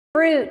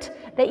fruit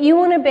that you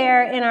want to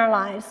bear in our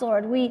lives,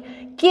 Lord. We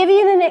give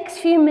you the next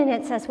few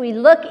minutes as we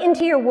look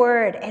into your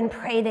word and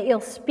pray that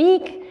you'll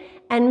speak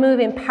and move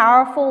in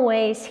powerful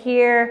ways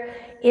here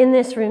in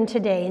this room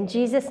today. In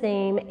Jesus'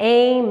 name,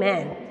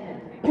 amen.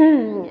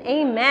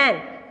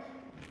 Amen.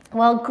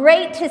 Well,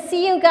 great to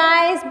see you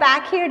guys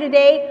back here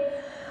today.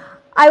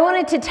 I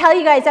wanted to tell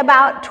you guys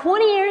about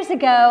 20 years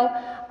ago,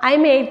 I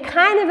made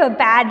kind of a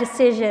bad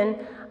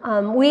decision.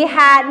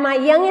 My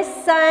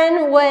youngest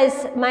son was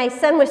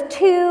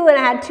 2, and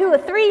I had 2 or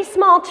 3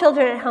 small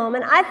children at home,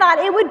 and I thought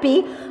it would be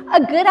a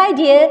good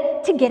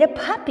idea to get a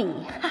puppy.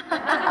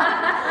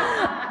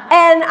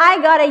 And I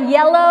got a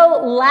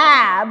yellow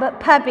lab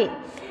puppy.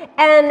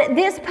 And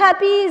this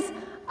puppy's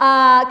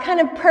kind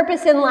of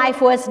purpose in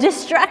life was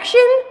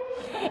destruction,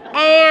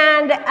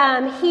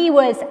 and he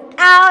was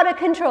out of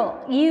control.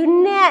 He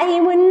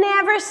would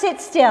never sit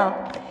still.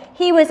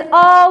 He was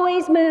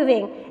always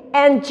moving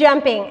and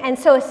jumping. And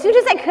so as soon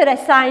as I could, I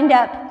signed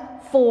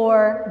up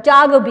for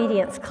dog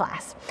obedience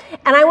class.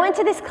 And I went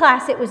to this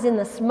class. It was in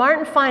the Smart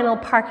and Final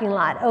parking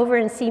lot over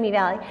in Simi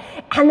Valley.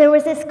 And there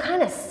was this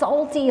kind of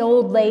salty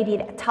old lady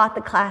that taught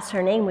the class.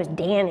 Her name was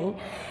Danny.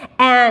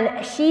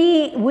 And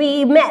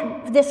we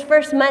met this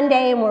first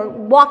Monday, and we're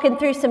walking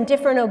through some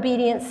different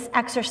obedience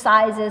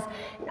exercises.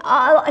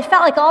 I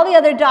felt like all the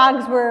other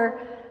dogs were,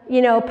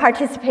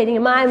 participating,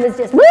 and mine was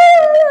just, woo!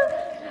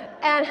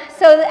 And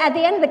so at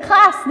the end of the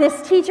class,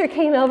 this teacher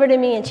came over to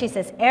me and she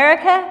says,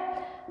 "Erica,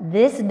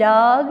 this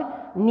dog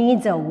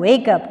needs a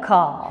wake-up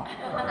call."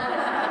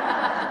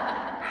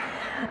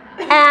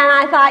 And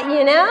I thought,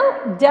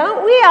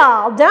 don't we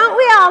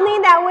all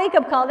need that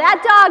wake-up call?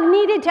 That dog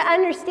needed to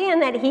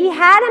understand that he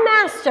had a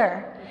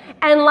master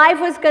and life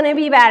was going to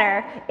be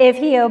better if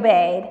he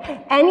obeyed.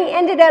 And he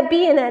ended up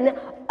being an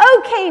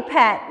okay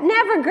pet.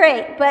 Never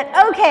great, but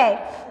okay.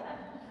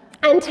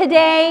 And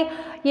today,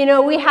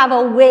 we have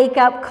a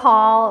wake-up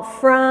call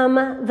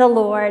from the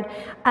Lord.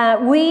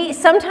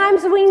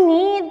 Sometimes we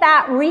need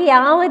that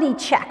reality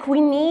check. We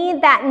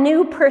need that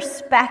new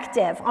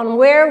perspective on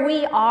where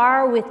we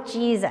are with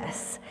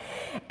Jesus.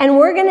 And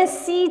we're going to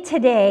see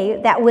today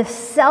that with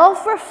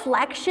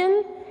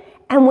self-reflection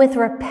and with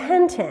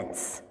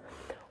repentance,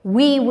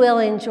 we will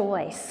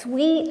enjoy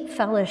sweet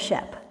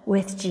fellowship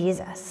with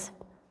Jesus.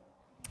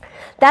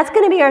 That's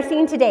going to be our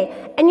theme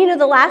today. And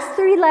the last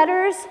 3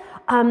 letters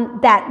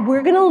that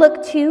we're going to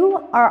look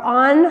to are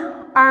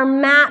on our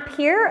map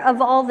here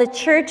of all the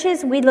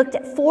churches. We looked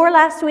at 4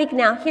 last week.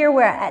 Now here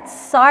we're at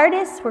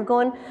Sardis. We're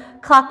going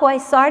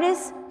clockwise: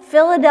 Sardis,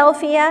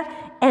 Philadelphia,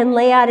 and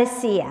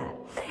Laodicea.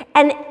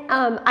 And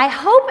I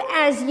hope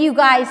as you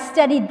guys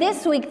studied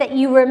this week that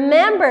you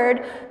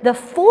remembered the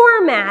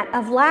format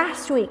of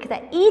last week,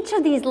 that each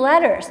of these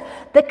letters,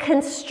 the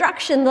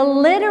construction, the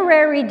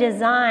literary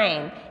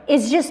design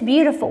is just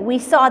beautiful. We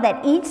saw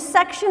that each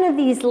section of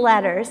these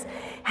letters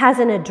has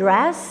an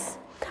address,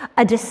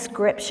 a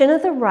description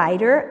of the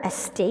writer, a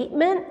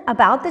statement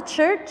about the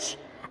church,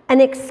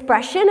 an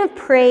expression of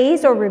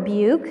praise or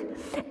rebuke,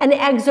 an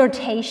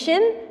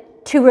exhortation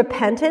to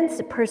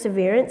repentance,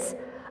 perseverance,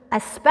 a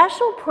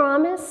special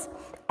promise,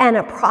 and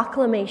a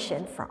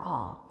proclamation for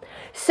all.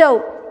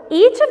 So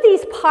each of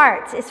these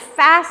parts is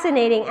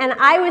fascinating, and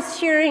I was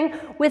sharing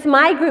with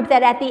my group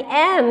that at the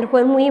end,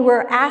 when we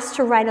were asked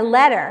to write a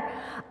letter,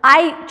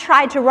 I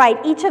tried to write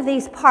each of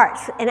these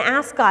parts and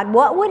ask God,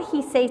 what would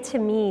he say to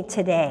me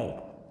today?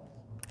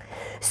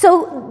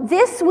 So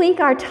this week,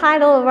 our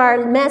title of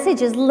our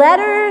message is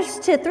Letters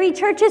to 3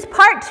 Churches,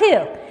 Part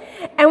 2.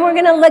 And we're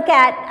going to look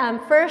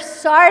at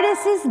first,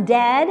 Sardis is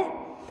dead,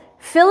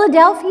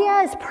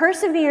 Philadelphia is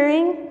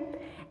persevering,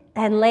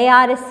 and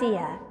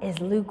Laodicea is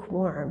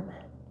lukewarm.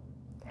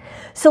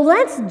 So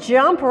let's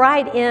jump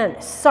right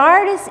in.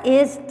 Sardis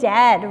is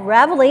dead,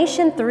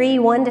 Revelation 3,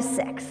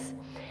 1-6.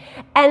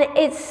 And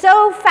it's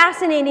so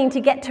fascinating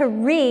to get to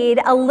read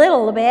a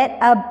little bit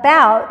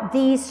about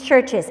these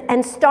churches.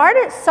 And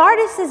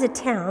Sardis is a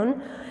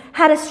town,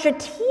 had a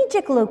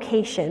strategic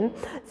location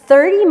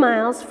 30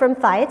 miles from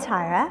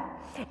Thyatira,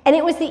 and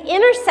it was the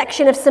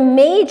intersection of some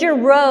major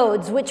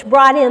roads which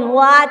brought in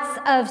lots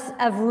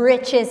of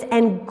riches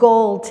and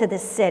gold to the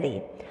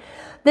city.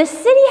 The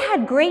city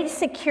had great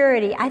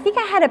security. I think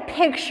I had a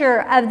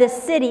picture of the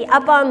city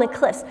up on the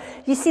cliffs.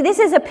 You see, this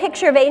is a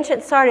picture of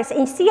ancient Sardis, and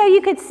you see how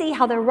you could see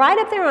how they're right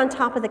up there on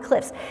top of the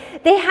cliffs.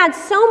 They had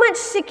so much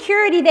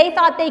security, they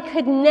thought they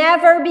could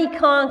never be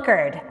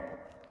conquered.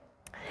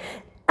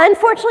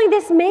 Unfortunately,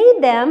 this made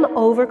them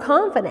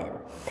overconfident.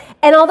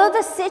 And although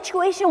the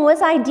situation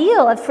was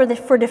ideal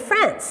for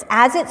defense,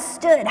 as it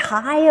stood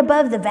high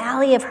above the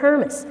Valley of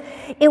Hermus,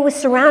 it was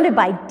surrounded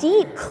by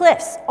deep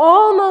cliffs,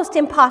 almost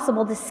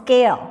impossible to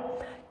scale.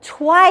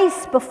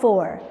 Twice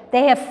before,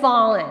 they have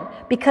fallen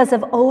because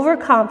of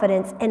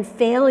overconfidence and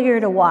failure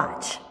to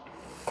watch.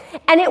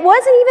 And it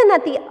wasn't even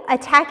that the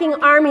attacking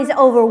armies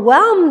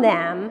overwhelmed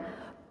them,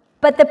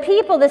 but the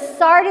people, the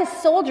Sardis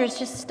soldiers,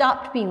 just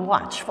stopped being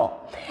watchful.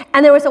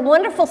 And there was a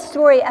wonderful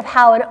story of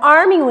how an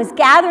army was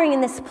gathering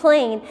in this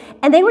plain,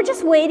 and they were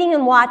just waiting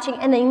and watching,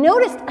 and they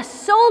noticed a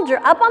soldier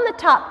up on the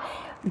top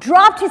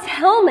dropped his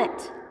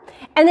helmet,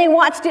 and they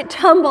watched it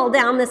tumble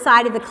down the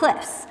side of the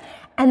cliffs.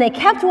 And they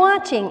kept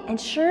watching, and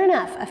sure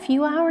enough, a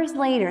few hours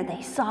later,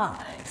 they saw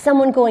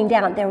someone going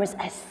down. There was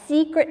a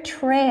secret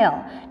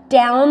trail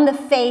down the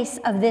face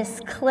of this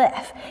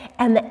cliff,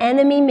 and the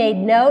enemy made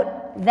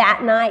note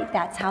that night.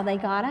 That's how they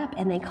got up,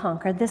 and they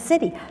conquered the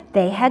city.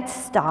 They had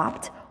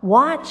stopped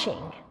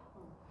watching.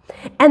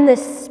 And the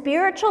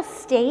spiritual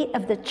state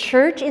of the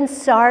church in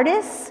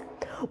Sardis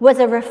was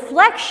a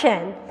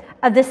reflection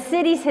of the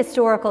city's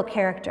historical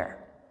character.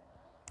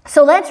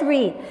 So let's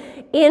read.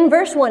 In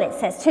verse 1 it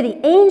says, "To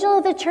the angel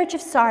of the church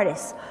of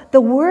Sardis,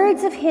 the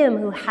words of him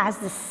who has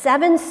the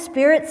 7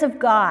 spirits of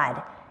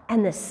God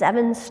and the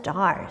 7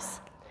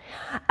 stars."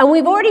 And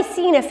we've already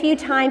seen a few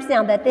times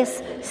now that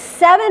this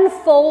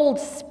 7-fold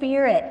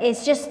spirit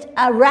is just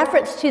a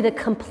reference to the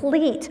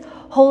complete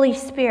Holy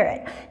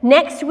Spirit.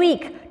 Next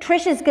week,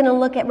 Trisha's going to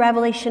look at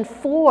Revelation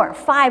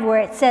 4:5, where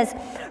it says,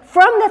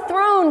 "From the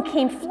throne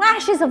came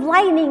flashes of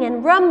lightning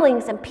and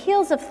rumblings and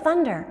peals of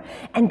thunder.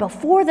 And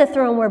before the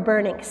throne were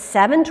burning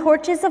 7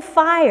 torches of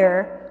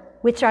fire,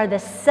 which are the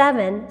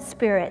 7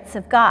 spirits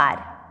of God."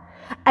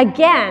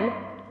 Again,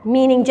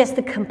 meaning just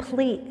the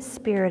complete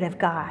Spirit of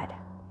God.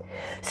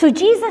 So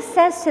Jesus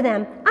says to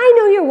them, "I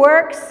know your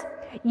works.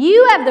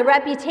 You have the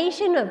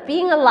reputation of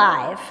being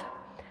alive,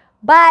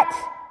 but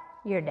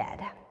you're dead."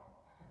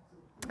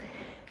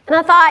 And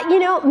I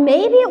thought,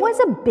 maybe it was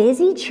a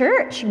busy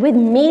church with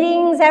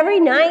meetings every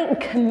night and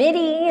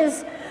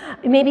committees.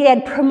 Maybe they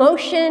had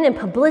promotion and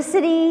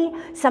publicity,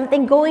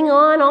 something going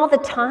on all the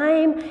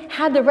time,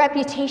 had the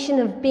reputation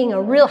of being a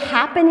real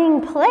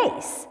happening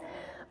place.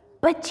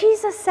 But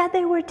Jesus said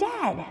they were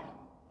dead.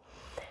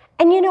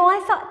 And I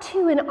thought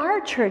too, in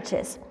our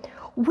churches,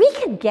 we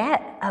could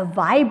get a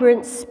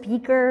vibrant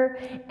speaker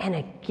and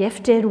a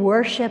gifted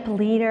worship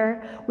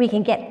leader. We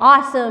can get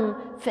awesome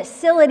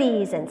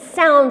facilities and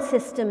sound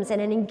systems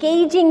and an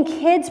engaging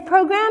kids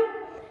program.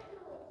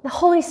 The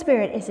Holy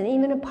Spirit isn't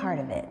even a part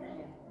of it.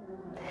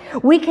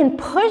 We can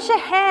push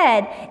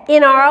ahead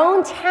in our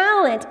own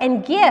talent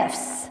and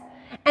gifts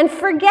and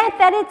forget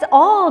that it's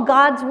all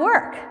God's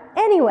work.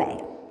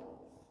 Anyway,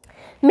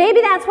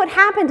 maybe that's what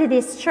happened to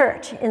this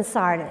church in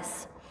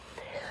Sardis.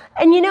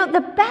 And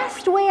the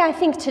best way I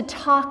think to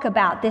talk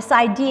about this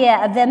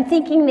idea of them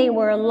thinking they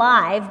were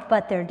alive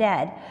but they're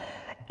dead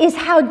is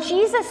how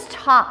Jesus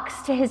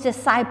talks to his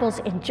disciples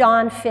in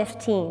John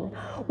 15,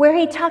 where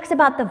he talks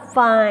about the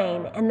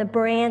vine and the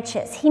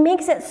branches. He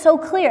makes it so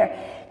clear.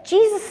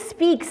 Jesus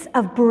speaks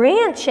of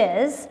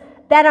branches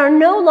that are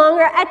no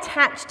longer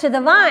attached to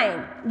the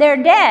vine.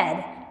 They're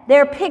dead.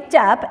 They're picked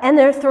up and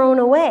they're thrown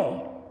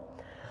away.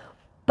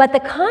 But the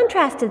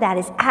contrast to that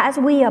is as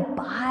we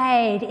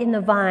abide in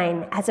the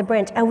vine as a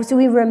branch, as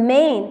we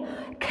remain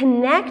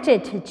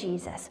connected to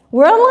Jesus,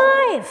 we're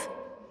alive.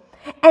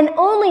 And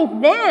only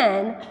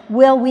then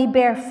will we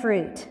bear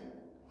fruit.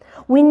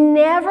 We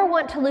never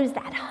want to lose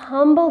that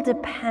humble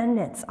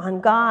dependence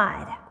on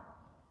God.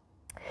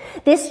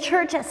 This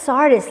church at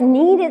Sardis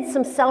needed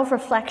some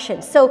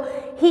self-reflection. So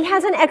he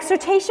has an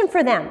exhortation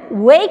for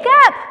them. Wake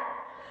up!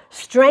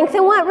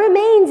 Strengthen what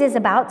remains is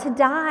about to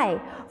die,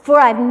 for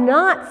I've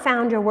not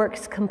found your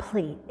works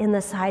complete in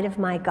the sight of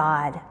my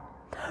God.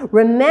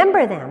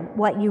 Remember then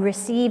what you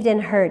received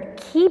and heard.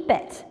 Keep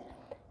it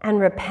and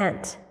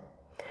repent.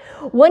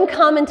 One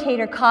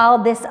commentator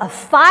called this a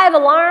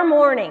 5-alarm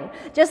warning.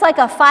 Just like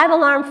a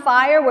 5-alarm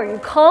fire where you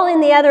call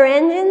in the other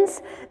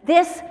engines,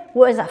 this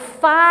was a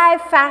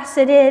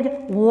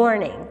 5-faceted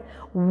warning.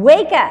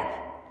 Wake up,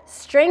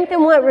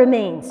 strengthen what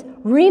remains,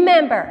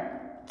 remember,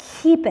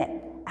 keep it,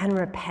 and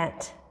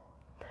repent.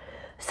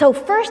 So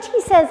first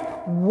he says,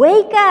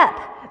 wake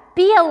up,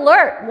 be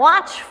alert,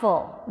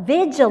 watchful,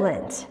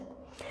 vigilant.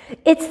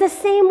 It's the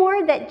same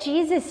word that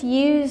Jesus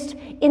used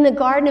in the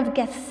Garden of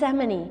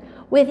Gethsemane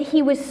when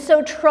he was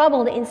so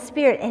troubled in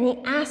spirit and he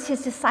asked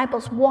his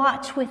disciples,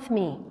 watch with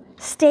me,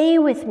 stay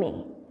with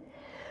me.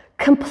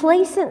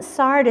 Complacent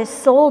Sardis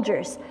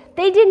soldiers,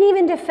 they didn't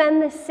even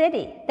defend the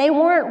city. They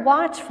weren't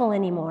watchful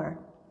anymore.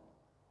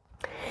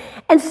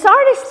 And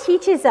Sardis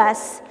teaches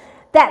us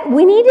that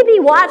we need to be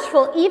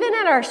watchful even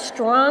at our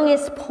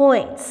strongest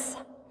points.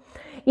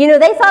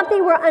 They thought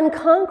they were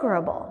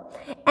unconquerable.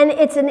 And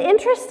it's an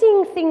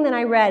interesting thing that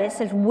I read. It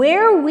says,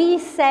 where we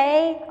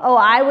say, oh,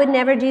 I would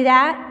never do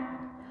that,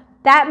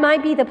 that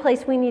might be the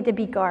place we need to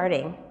be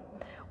guarding.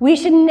 We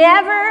should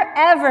never,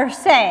 ever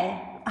say,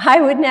 I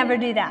would never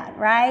do that,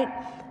 right?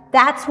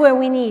 That's where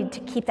we need to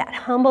keep that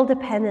humble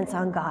dependence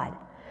on God.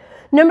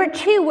 Number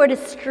 2, we're to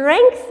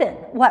strengthen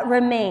what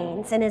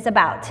remains and is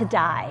about to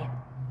die.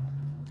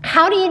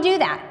 How do you do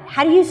that?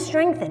 How do you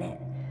strengthen it?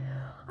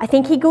 I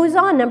think he goes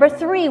on. Number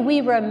 3,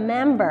 we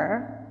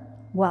remember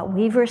what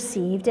we've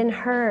received and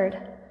heard.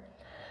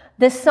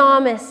 The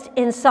psalmist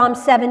in Psalm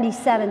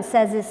 77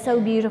 says this so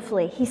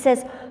beautifully. He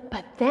says,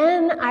 but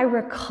then I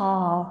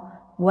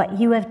recall what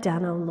you have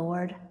done, O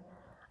Lord.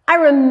 I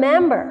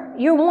remember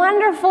your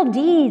wonderful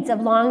deeds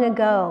of long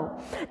ago.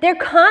 They're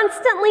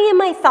constantly in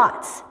my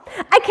thoughts.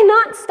 I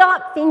cannot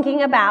stop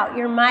thinking about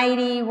your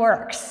mighty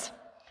works.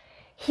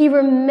 He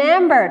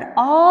remembered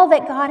all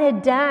that God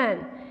had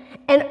done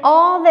and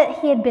all that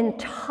he had been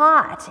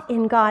taught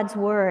in God's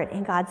word,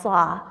 in God's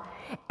law.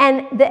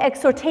 And the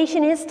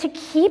exhortation is to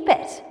keep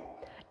it.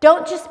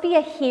 Don't just be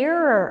a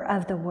hearer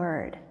of the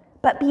word,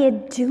 but be a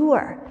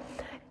doer.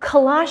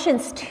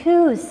 Colossians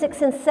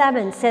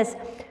 2:6-7 says,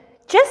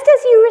 just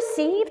as you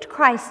received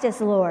Christ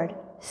as Lord,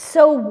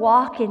 so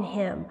walk in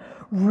him,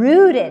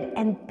 rooted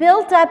and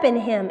built up in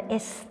him,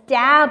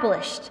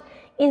 established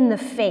in the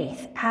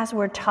faith as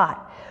we're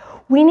taught.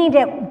 We need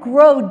to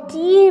grow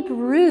deep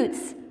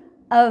roots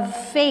of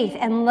faith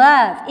and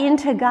love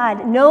into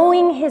God,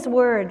 knowing his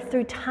word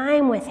through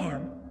time with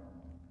him,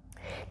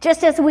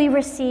 just as we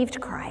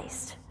received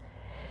Christ.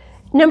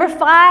 Number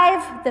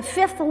 5, the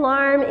fifth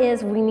alarm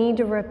is we need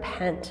to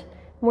repent.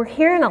 We're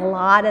hearing a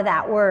lot of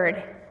that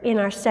word in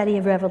our study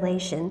of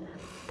Revelation.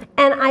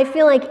 And I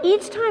feel like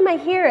each time I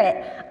hear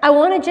it, I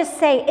want to just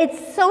say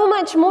it's so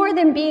much more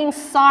than being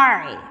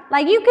sorry.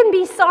 Like, you can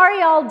be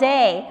sorry all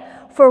day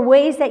for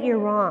ways that you're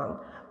wrong,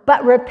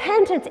 but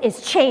repentance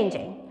is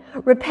changing.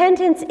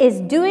 Repentance is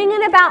doing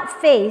an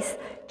about-face,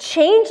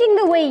 changing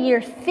the way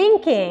you're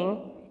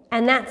thinking,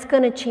 and that's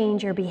going to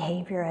change your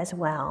behavior as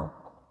well.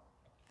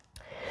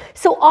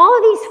 So all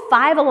of these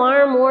 5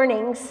 alarm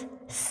warnings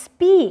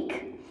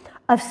speak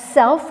of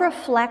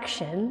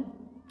self-reflection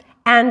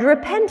and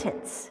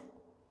repentance.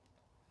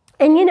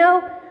 And you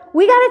know,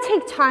 we got to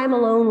take time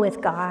alone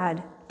with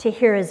God to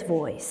hear his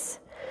voice.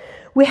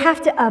 We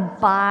have to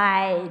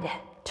abide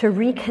to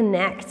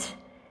reconnect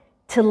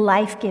to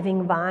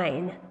life-giving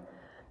vine.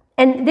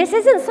 And this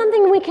isn't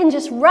something we can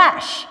just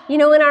rush. You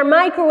know, in our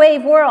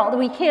microwave world,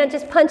 we can't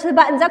just punch the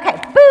buttons, okay,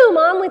 boom,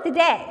 on with the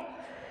day.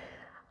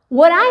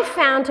 What I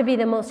found to be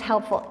the most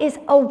helpful is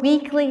a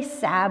weekly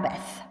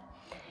Sabbath.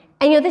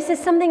 And you know, this is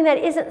something that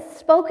isn't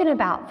spoken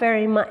about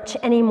very much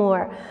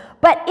anymore.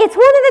 But it's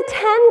one of the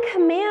 10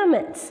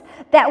 commandments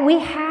that we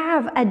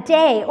have a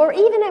day, or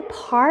even a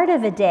part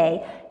of a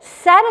day,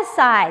 set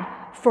aside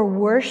for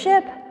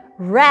worship,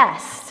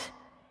 rest,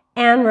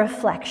 and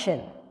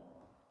reflection.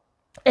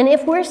 And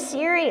if we're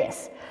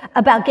serious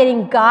about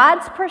getting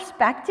God's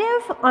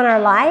perspective on our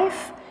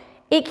life,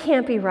 it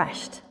can't be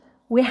rushed.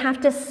 We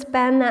have to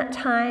spend that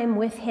time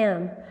with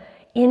him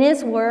in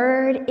his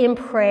word, in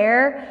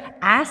prayer,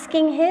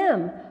 asking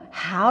him,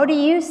 how do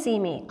you see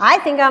me? I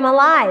think I'm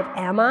alive.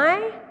 Am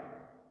I?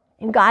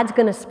 And God's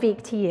going to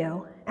speak to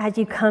you as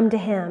you come to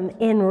him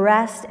in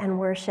rest and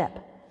worship.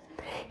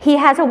 He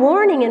has a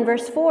warning in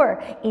verse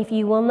 4. If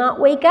you will not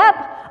wake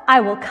up,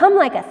 I will come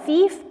like a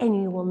thief,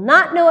 and you will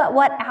not know at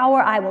what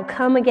hour I will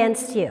come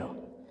against you.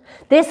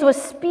 This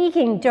was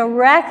speaking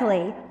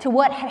directly to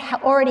what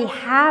had already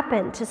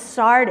happened to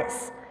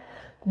Sardis.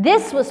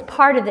 This was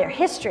part of their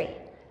history,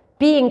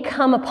 being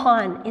come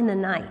upon in the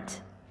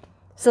night.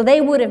 So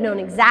they would have known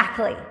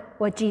exactly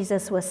what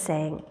Jesus was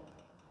saying.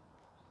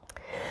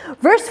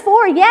 Verse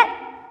 4, yet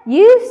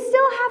you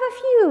still have a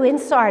few in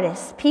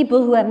Sardis,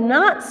 people who have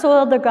not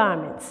soiled their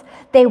garments.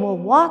 They will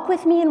walk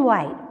with me in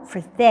white,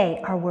 for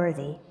they are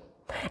worthy.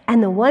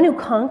 And the one who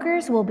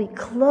conquers will be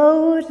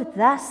clothed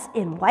thus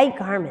in white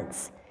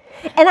garments.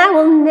 And I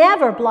will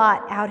never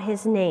blot out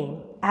his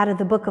name out of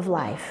the book of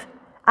life.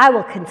 I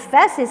will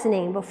confess his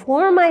name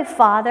before my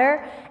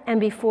Father and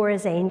before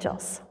his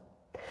angels.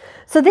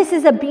 So this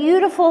is a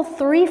beautiful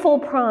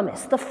threefold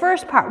promise. The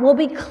first part, will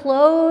be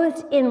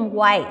clothed in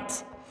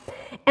white.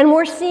 And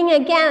we're seeing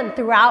again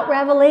throughout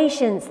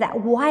Revelations that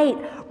white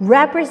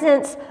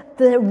represents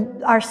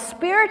our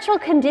spiritual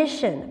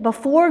condition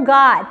before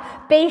God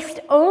based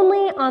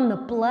only on the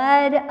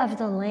blood of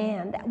the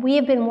Lamb, that we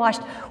have been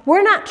washed.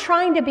 We're not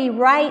trying to be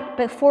right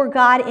before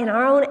God in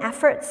our own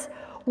efforts.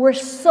 We're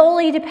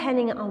solely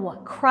depending on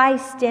what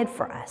Christ did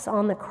for us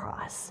on the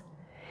cross.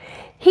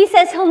 He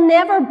says he'll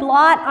never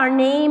blot our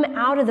name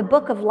out of the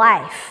book of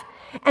life.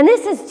 And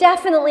this is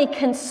definitely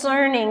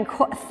concerning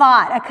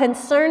thought, a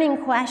concerning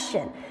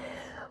question.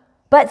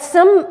 But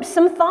some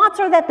thoughts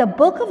are that the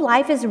book of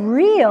life is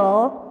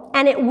real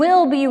and it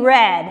will be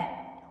read.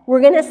 We're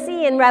going to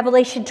see in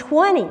Revelation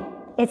 20,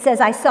 it says,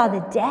 I saw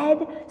the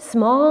dead,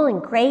 small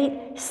and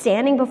great,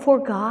 standing before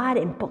God,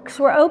 and books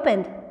were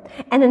opened.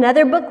 And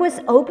another book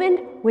was opened,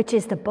 which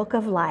is the book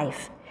of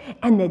life.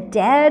 And the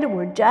dead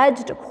were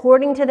judged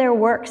according to their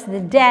works.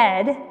 The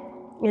dead,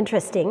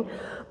 interesting,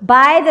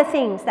 by the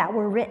things that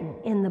were written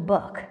in the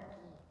book.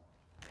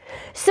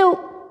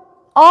 So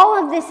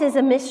all of this is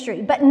a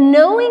mystery, but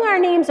knowing our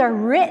names are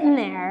written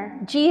there,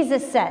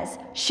 Jesus says,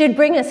 should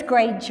bring us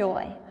great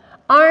joy.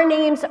 Our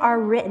names are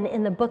written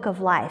in the book of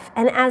life,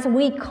 and as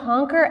we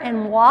conquer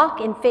and walk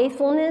in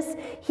faithfulness,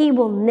 he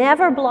will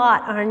never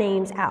blot our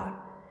names out.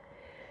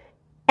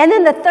 And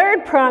then the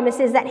third promise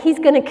is that he's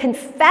going to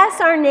confess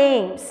our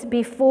names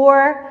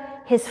before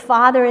his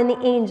Father and the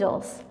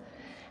angels.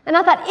 And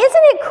I thought, isn't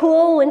it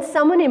cool when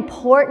someone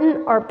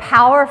important or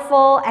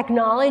powerful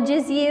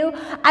acknowledges you?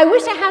 I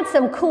wish I had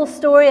some cool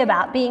story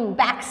about being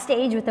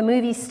backstage with a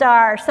movie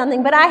star or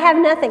something, but I have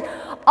nothing.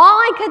 All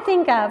I could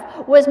think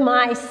of was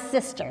my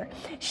sister.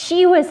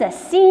 She was a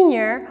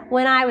senior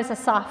when I was a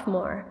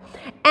sophomore.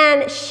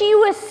 And she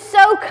was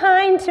so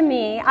kind to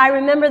me. I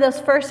remember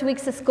those first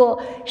weeks of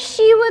school.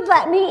 She would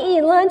let me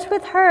eat lunch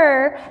with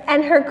her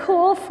and her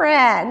cool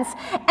friends.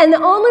 And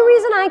the only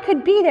reason I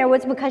could be there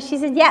was because she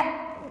said,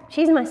 yeah,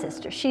 she's my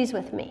sister. She's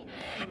with me.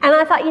 And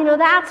I thought,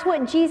 that's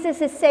what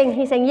Jesus is saying.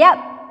 He's saying, yep,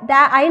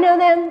 that I know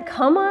them.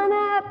 Come on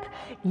up.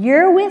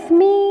 You're with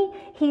me.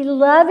 He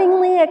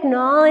lovingly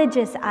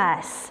acknowledges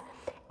us.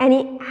 And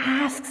he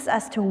asks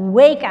us to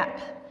wake up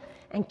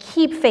and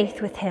keep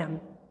faith with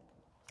him.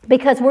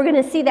 Because we're going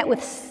to see that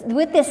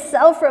with this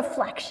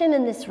self-reflection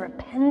and this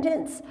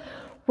repentance,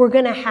 we're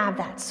going to have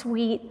that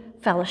sweet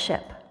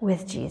fellowship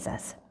with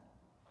Jesus.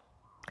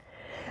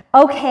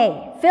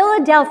 Okay,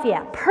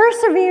 Philadelphia,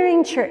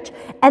 persevering church.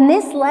 And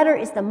this letter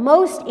is the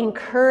most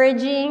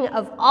encouraging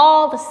of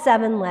all the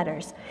 7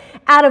 letters.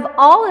 Out of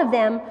all of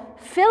them,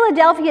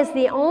 Philadelphia is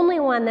the only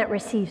one that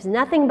receives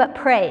nothing but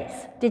praise.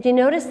 Did you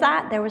notice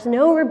that? There was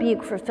no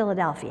rebuke for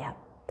Philadelphia.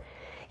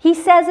 He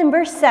says in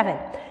verse 7,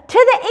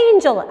 to the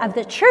angel of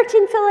the church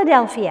in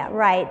Philadelphia,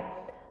 write,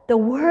 the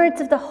words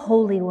of the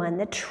Holy One,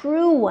 the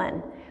true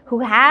one,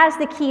 who has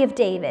the key of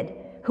David,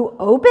 who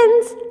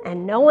opens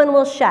and no one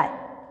will shut,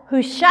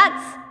 who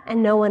shuts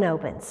and no one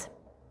opens.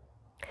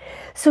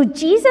 So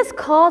Jesus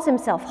calls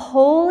himself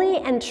holy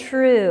and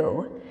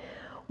true,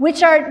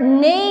 which are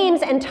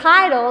names and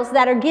titles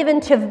that are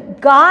given to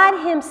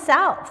God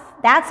himself.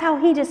 That's how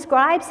he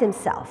describes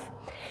himself.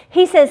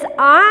 He says,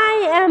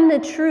 I am the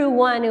true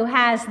one who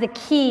has the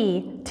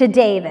key to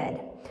David.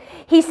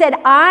 He said,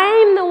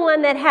 I'm the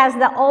one that has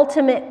the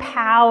ultimate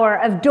power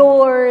of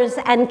doors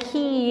and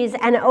keys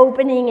and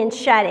opening and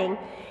shutting.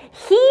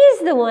 He's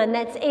the one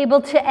that's able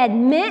to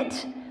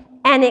admit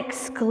and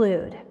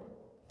exclude.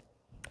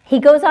 He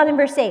goes on in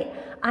verse 8,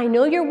 I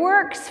know your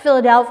works,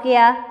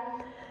 Philadelphia.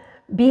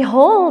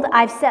 Behold,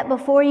 I've set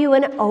before you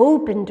an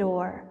open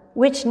door,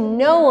 which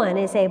no one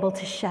is able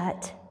to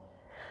shut.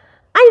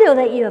 I know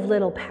that you have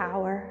little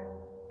power,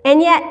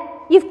 and yet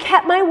you've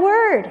kept my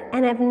word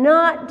and have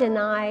not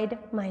denied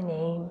my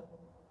name.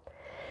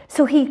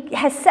 So he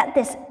has set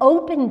this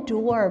open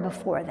door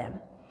before them.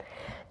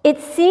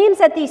 It seems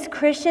that these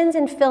Christians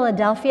in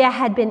Philadelphia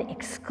had been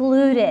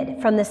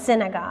excluded from the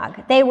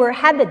synagogue. They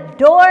had the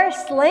door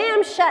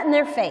slammed shut in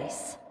their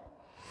face.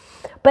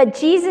 But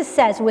Jesus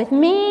says, with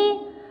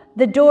me,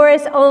 the door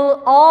is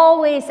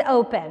always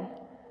open.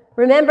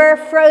 Remember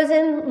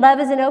Frozen, love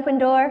is an open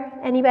door?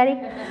 Anybody?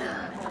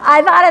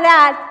 I thought of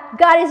that.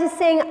 God is just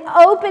saying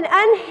open,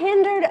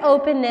 unhindered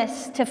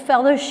openness to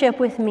fellowship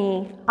with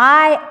me.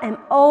 I am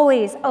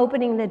always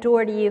opening the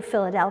door to you,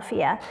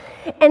 Philadelphia.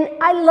 And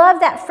I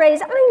love that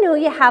phrase, I know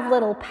you have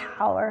little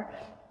power.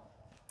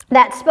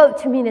 That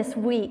spoke to me this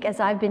week as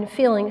I've been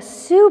feeling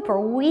super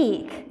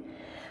weak.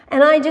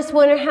 And I just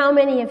wonder how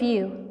many of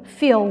you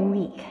feel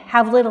weak,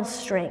 have little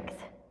strength.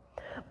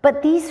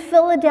 But these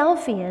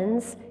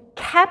Philadelphians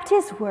kept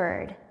his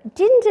word,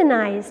 didn't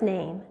deny his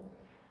name.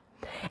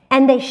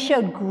 And they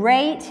showed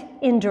great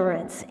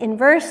endurance. In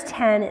verse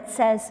 10, it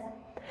says,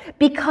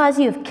 because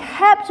you have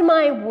kept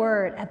my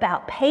word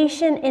about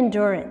patient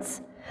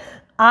endurance,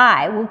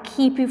 I will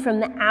keep you from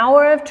the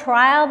hour of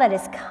trial that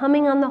is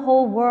coming on the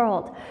whole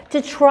world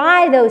to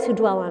try those who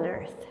dwell on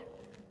earth.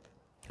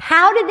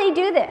 How did they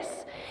do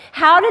this?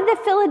 How did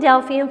the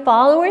Philadelphian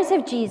followers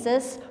of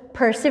Jesus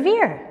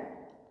persevere?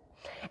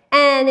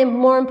 And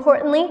more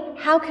importantly,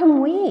 how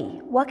can we?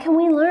 What can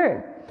we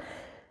learn?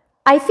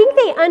 I think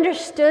they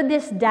understood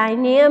this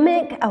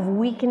dynamic of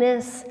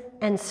weakness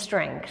and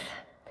strength.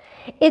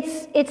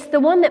 It's the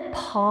one that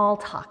Paul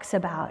talks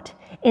about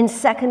in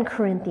 2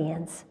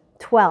 Corinthians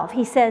 12.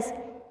 He says,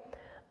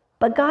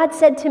 but God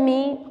said to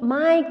me,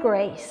 my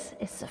grace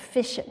is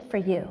sufficient for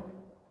you,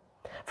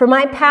 for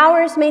my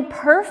power is made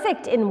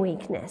perfect in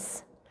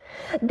weakness.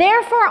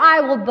 Therefore,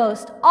 I will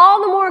boast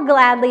all the more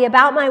gladly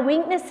about my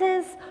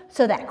weaknesses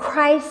so that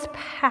Christ's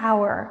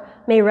power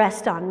may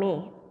rest on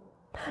me.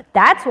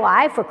 That's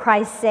why, for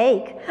Christ's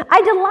sake,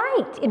 I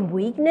delight in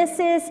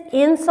weaknesses,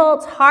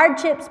 insults,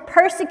 hardships,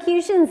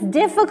 persecutions,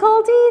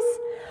 difficulties.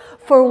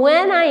 For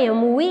when I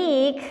am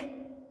weak,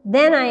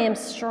 then I am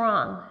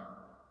strong.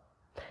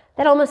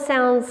 That almost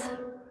sounds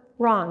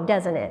wrong,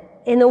 doesn't it?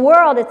 In the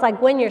world, it's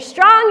like when you're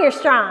strong, you're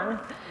strong.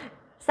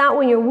 It's not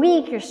when you're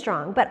weak, you're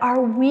strong. But our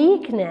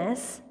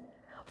weakness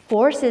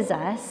forces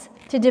us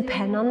to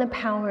depend on the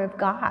power of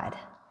God,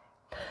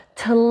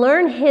 to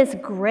learn his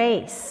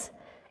grace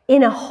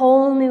in a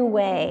whole new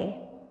way,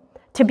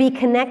 to be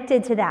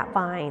connected to that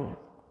vine.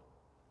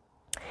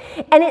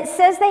 And it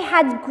says they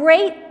had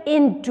great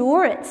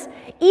endurance.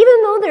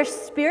 Even though their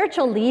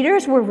spiritual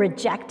leaders were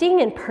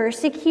rejecting and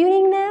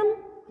persecuting them.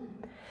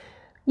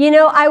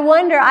 I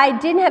wonder, I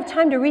didn't have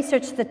time to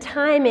research the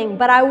timing,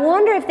 but I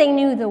wonder if they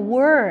knew the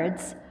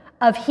words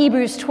of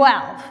Hebrews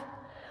 12,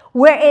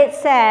 where it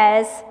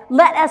says,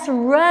 let us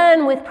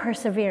run with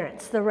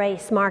perseverance the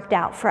race marked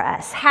out for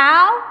us.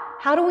 How?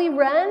 How do we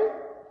run?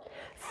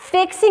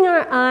 Fixing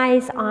our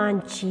eyes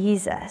on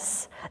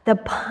Jesus, the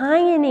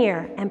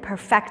pioneer and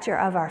perfecter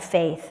of our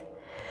faith,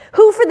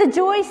 who for the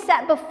joy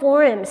set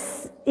before him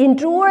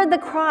endured the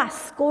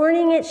cross,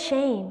 scorning its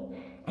shame,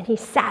 and he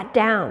sat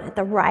down at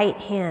the right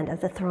hand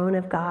of the throne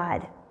of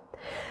God.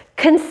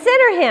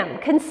 Consider him,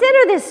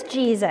 consider this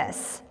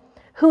Jesus,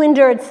 who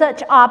endured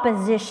such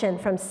opposition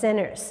from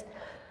sinners,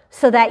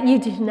 so that you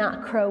do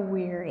not grow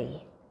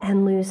weary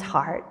and lose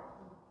heart.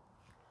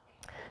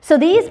 So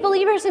these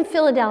believers in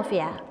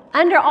Philadelphia,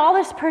 under all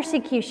this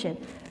persecution,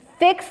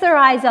 fixed their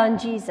eyes on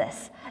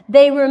Jesus.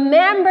 They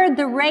remembered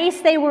the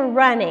race they were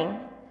running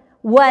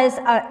was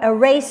a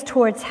race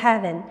towards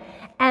heaven,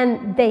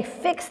 and they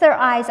fixed their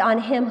eyes on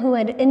him who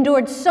had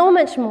endured so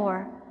much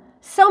more,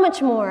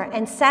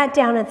 and sat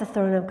down at the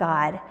throne of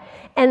God.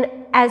 And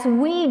as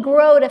we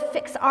grow to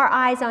fix our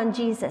eyes on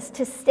Jesus,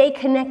 to stay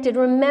connected,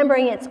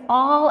 remembering it's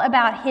all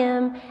about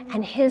him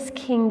and his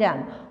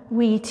kingdom,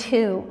 we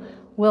too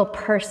will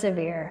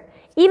persevere,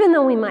 even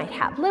though we might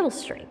have little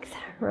strength,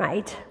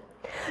 right?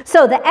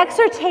 So the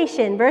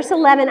exhortation, verse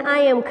 11, I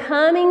am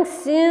coming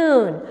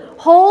soon.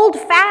 Hold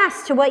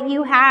fast to what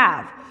you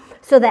have,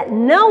 so that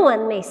no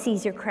one may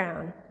seize your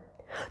crown.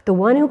 The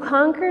one who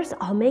conquers,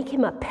 I'll make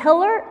him a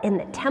pillar in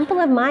the temple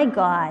of my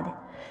God.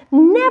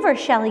 Never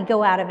shall he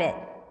go out of it.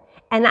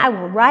 And I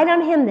will write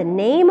on him the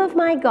name of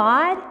my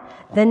God,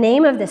 the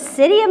name of the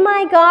city of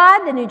my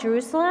God, the New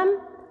Jerusalem,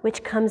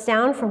 which comes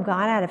down from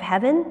God out of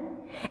heaven,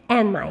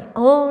 and my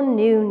own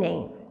new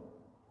name.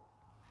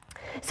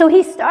 So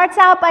he starts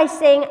out by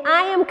saying,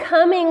 I am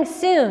coming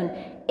soon.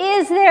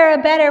 Is there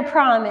a better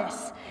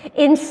promise?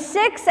 In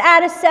 6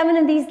 out of 7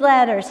 of these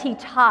letters, he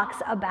talks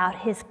about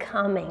his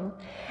coming.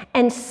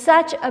 And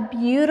such a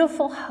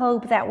beautiful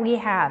hope that we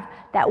have,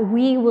 that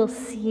we will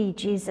see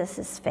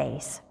Jesus'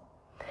 face.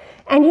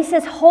 And he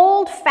says,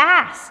 hold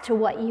fast to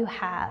what you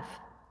have.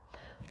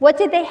 What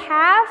did they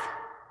have?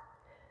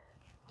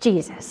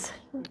 Jesus.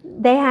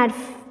 They had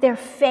their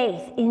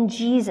faith in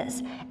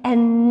Jesus.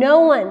 And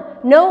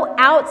no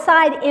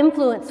outside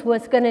influence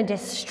was going to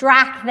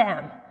distract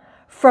them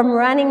from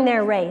running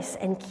their race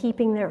and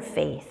keeping their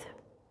faith.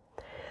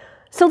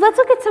 So let's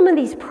look at some of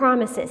these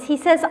promises. He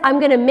says, I'm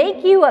going to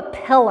make you a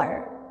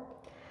pillar.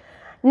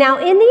 Now,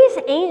 in these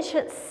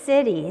ancient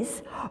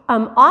cities,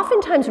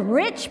 oftentimes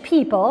rich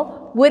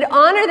people would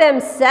honor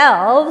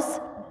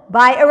themselves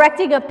by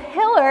erecting a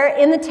pillar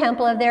in the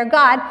temple of their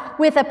God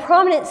with a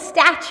prominent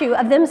statue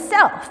of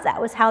themselves.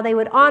 That was how they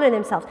would honor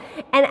themselves.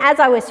 And as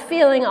I was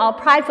feeling all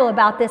prideful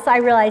about this, I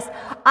realized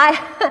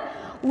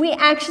we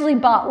actually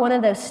bought one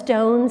of those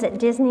stones at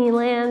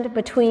Disneyland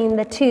between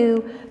the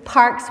two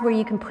parks where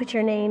you can put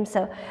your name.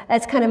 So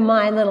that's kind of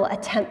my little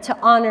attempt to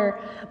honor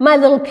my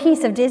little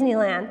piece of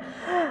Disneyland.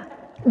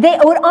 They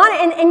would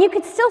honor, and you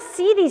could still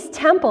see these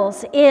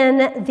temples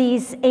in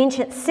these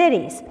ancient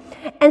cities.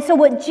 And so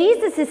what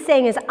Jesus is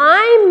saying is,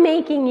 I'm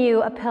making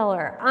you a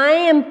pillar. I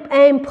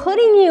am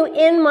putting you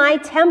in my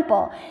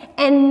temple,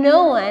 and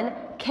no one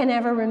can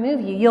ever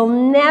remove you. You'll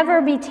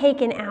never be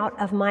taken out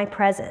of my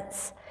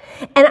presence.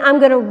 And I'm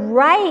going to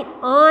write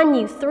on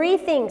you 3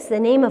 things: the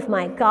name of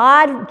my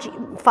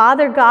God,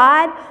 Father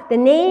God, the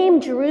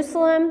name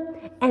Jerusalem,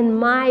 and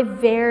my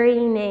very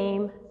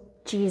name,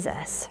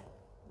 Jesus.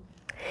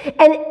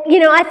 And, you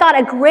know, I thought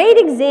a great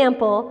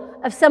example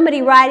of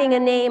somebody writing a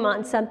name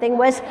on something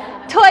was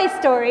Toy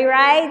Story,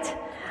 right?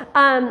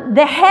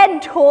 The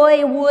head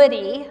toy,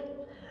 Woody,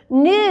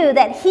 knew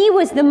that he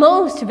was the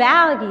most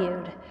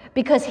valued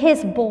because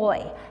his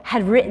boy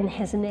had written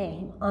his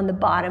name on the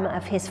bottom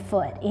of his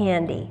foot,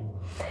 Andy.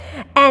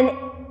 And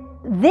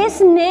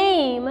this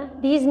name,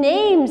 these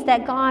names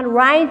that God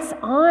writes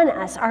on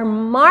us are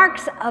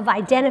marks of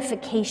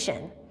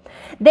identification.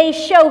 They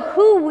show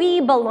who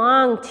we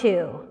belong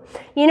to.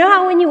 You know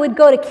how when you would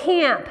go to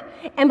camp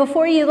and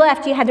before you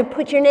left you had to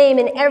put your name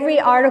in every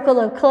article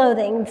of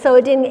clothing so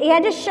you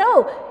had to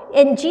show.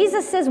 And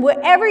Jesus says,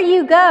 wherever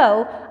you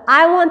go,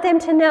 I want them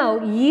to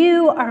know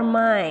you are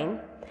mine.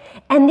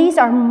 And these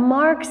are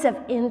marks of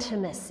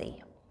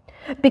intimacy.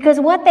 Because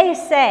what they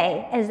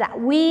say is that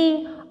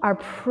we are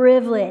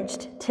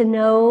privileged to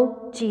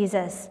know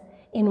Jesus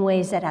in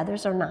ways that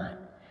others are not.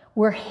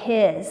 We're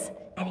his,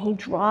 and he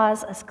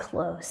draws us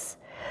close.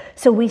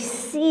 So we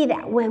see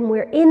that when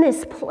we're in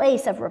this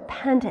place of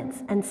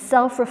repentance and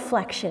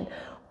self-reflection,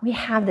 we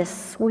have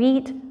this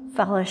sweet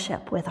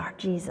fellowship with our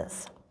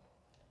Jesus.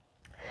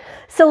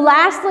 So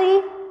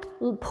lastly,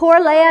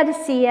 poor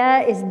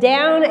Laodicea is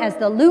down as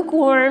the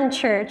lukewarm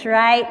church,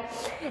 right?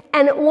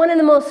 And one of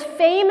the most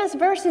famous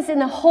verses in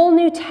the whole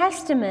New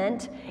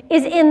Testament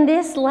is in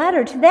this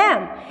letter to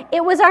them.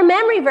 It was our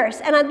memory verse,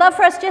 and I'd love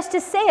for us just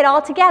to say it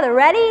all together.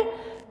 Ready?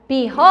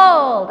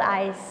 Behold,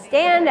 I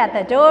stand at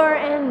the door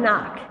and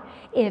knock.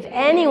 If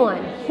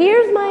anyone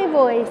hears my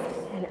voice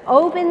and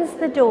opens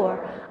the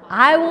door,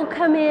 I will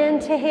come in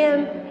to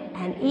him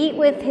and eat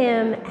with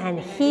him and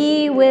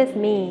he with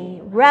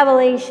me.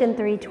 Revelation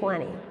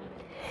 3:20.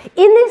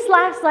 In this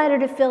last letter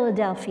to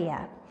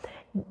Philadelphia,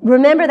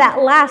 remember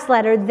that last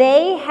letter,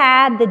 they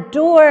had the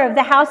door of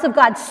the house of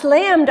God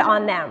slammed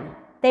on them.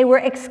 They were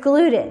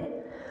excluded.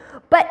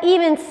 But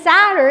even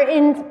sadder,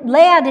 in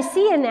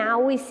Laodicea now,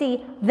 we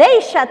see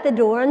they shut the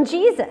door on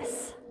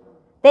Jesus.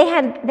 They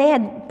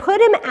had put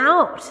him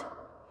out.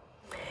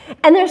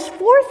 And there's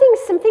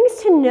some things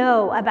to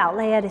know about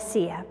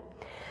Laodicea.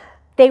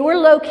 They were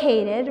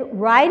located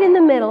right in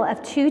the middle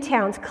of two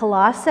towns,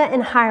 Colossae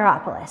and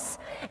Hierapolis.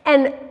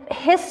 And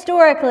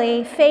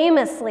historically,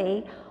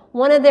 famously,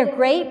 one of their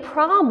great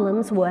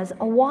problems was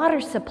a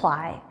water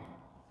supply.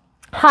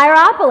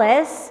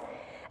 Hierapolis,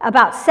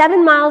 about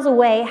 7 miles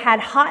away, had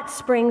hot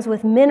springs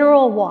with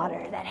mineral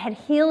water that had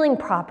healing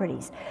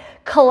properties.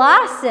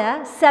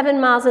 Colossae, 7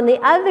 miles in the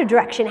other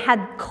direction,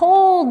 had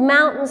cold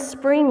mountain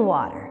spring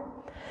water.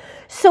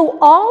 So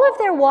all of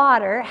their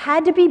water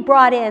had to be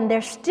brought in.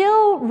 There's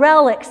still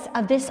relics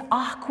of this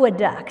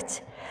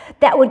aqueduct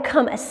that would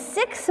come, a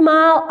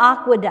 6-mile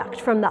aqueduct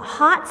from the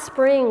hot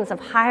springs of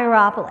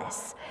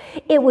Hierapolis.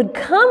 It would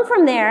come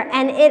from there,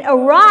 and it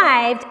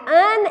arrived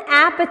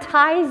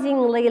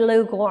unappetizingly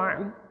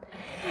lukewarm.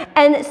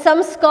 And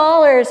some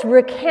scholars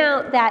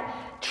recount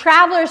that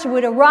travelers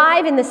would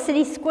arrive in the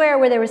city square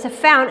where there was a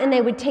fountain, and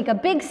they would take a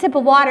big sip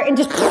of water and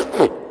just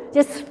spit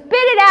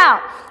it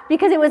out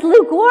because it was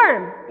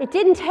lukewarm. It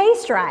didn't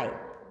taste right.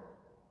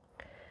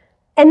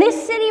 And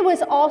this city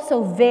was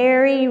also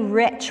very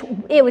rich.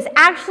 It was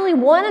actually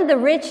one of the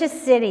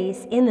richest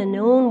cities in the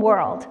known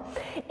world.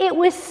 It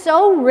was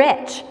so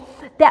rich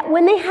that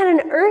when they had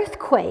an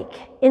earthquake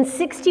in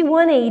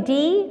 61 AD,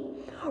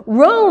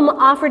 Rome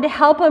offered to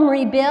help them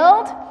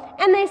rebuild,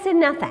 and they said,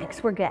 no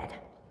thanks, we're good.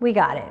 We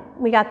got it.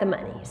 We got the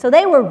money. So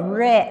they were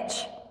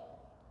rich.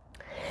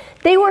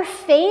 They were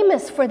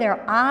famous for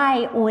their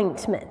eye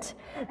ointment.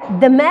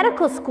 The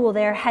medical school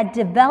there had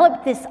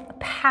developed this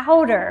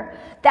powder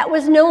that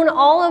was known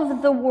all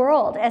over the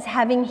world as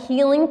having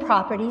healing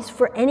properties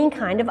for any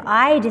kind of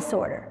eye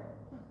disorder.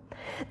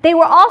 They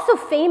were also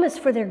famous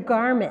for their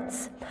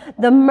garments.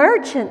 The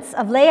merchants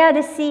of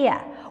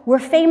Laodicea were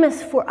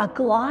famous for a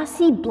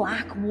glossy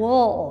black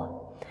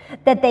wool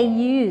that they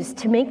used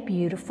to make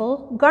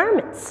beautiful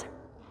garments.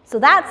 So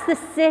that's the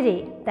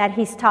city that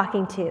he's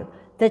talking to,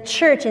 the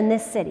church in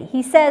this city.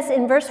 He says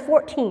in verse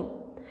 14,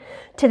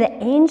 to the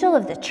angel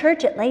of the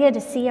church at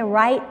Laodicea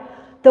write,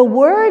 the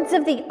words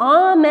of the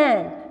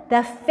Amen,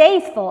 the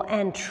faithful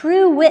and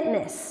true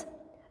witness,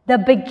 the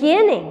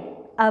beginning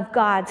of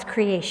God's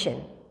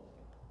creation.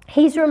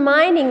 He's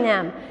reminding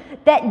them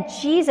that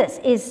Jesus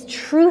is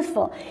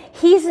truthful.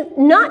 He's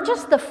not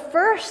just the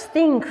first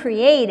thing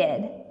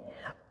created,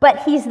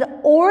 but he's the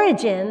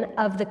origin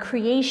of the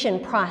creation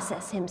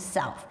process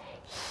himself.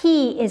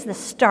 He is the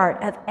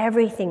start of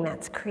everything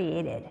that's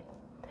created.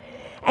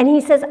 And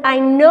he says, I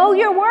know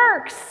your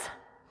works.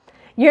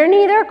 You're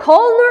neither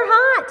cold nor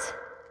hot.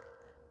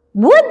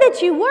 Would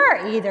that you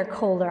were either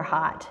cold or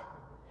hot.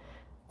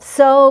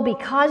 So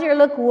because you're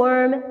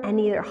lukewarm and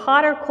neither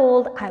hot or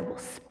cold, I will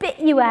spit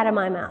you out of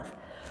my mouth.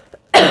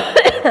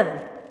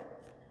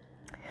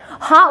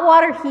 Hot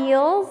water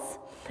heals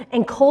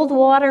and cold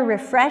water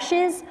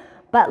refreshes,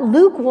 but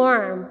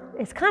lukewarm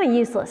is kind of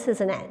useless,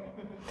 isn't it?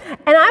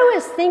 And I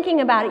was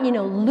thinking about it,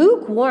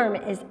 lukewarm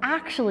is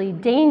actually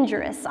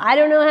dangerous. I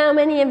don't know how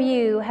many of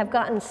you have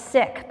gotten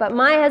sick, but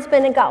my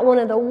husband had got one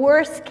of the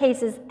worst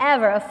cases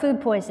ever of food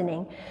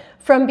poisoning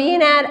from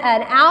being at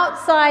an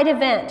outside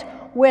event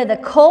where the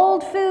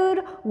cold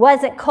food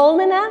wasn't cold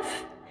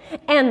enough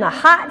and the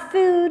hot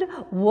food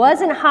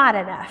wasn't hot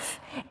enough.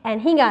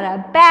 And he got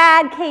a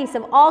bad case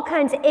of all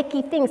kinds of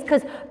icky things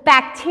because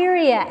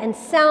bacteria and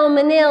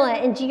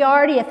salmonella and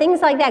giardia,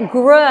 things like that,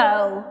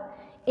 grow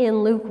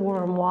in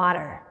lukewarm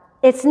water.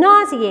 It's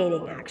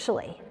nauseating,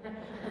 actually.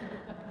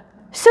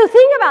 So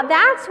think about,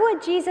 that's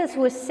what Jesus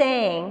was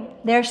saying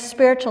their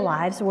spiritual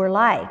lives were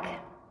like.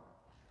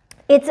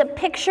 It's a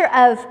picture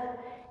of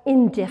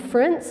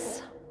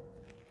indifference,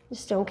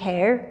 just don't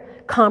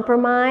care,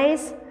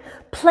 compromise,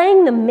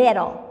 playing the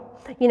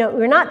middle.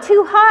 We're not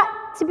too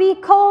hot to be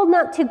cold,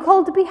 not too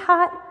cold to be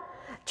hot,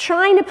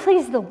 trying to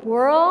please the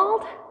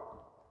world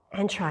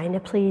and trying to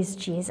please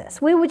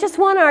Jesus. We would just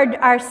want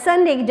our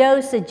Sunday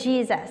dose of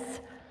Jesus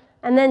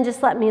and then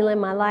just let me live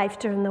my life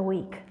during the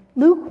week.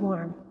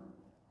 Lukewarm.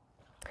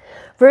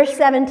 Verse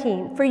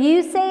 17, for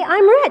you say,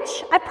 I'm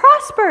rich, I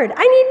prospered,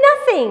 I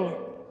need nothing.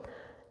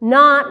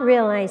 Not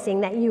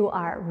realizing that you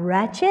are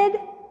wretched,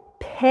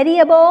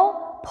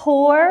 pitiable,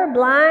 poor,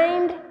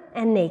 blind,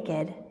 and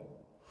naked.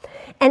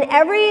 And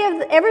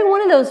every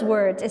one of those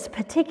words is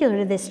particular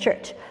to this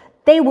church.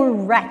 They were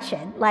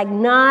wretched, like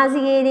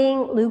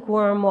nauseating,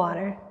 lukewarm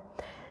water.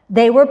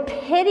 They were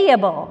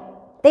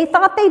pitiable. They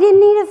thought they didn't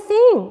need a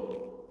thing,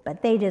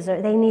 but they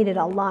needed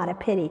a lot of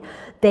pity.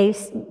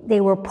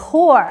 They were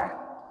poor,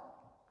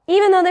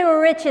 even though they were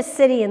the richest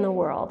city in the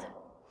world.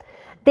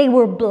 They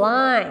were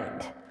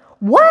blind.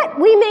 What?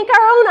 We make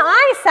our own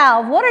eye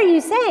salve. What are you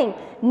saying?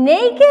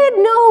 Naked?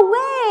 No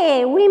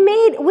way.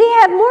 We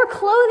have more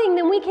clothing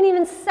than we can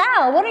even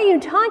sell. What are you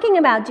talking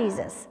about,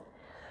 Jesus?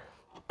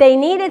 They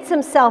needed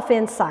some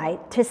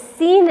self-insight to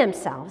see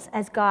themselves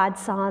as God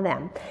saw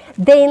them.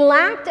 They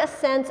lacked a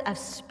sense of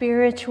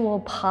spiritual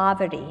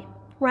poverty,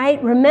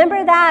 right?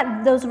 Remember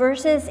those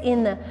verses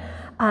in the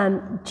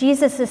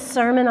Jesus'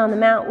 Sermon on the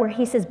Mount where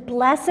he says,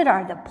 "Blessed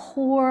are the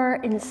poor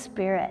in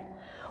spirit."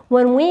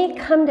 When we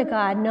come to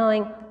God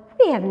knowing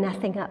we have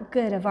nothing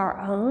good of our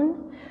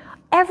own,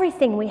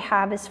 everything we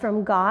have is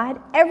from God,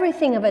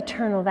 everything of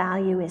eternal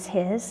value is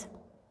his.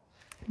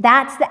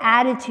 That's the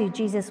attitude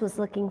Jesus was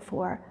looking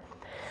for.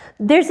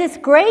 There's this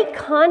great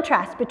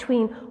contrast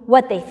between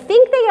what they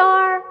think they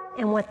are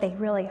and what they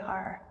really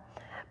are,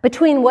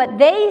 between what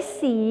they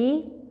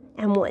see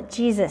and what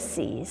Jesus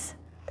sees.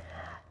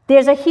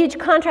 There's a huge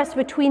contrast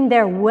between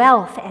their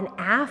wealth and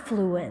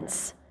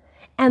affluence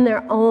and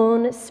their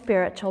own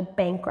spiritual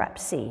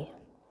bankruptcy.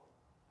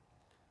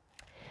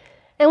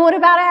 And what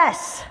about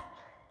us?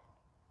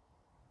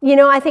 You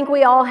know, I think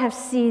we all have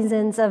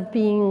seasons of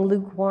being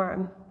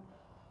lukewarm.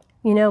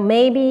 You know,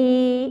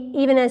 maybe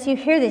even as you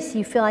hear this,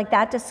 you feel like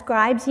that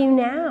describes you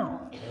now.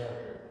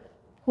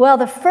 Well,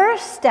 the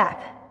first step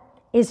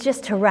is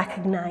just to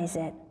recognize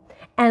it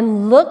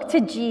and look to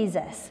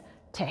Jesus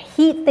to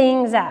heat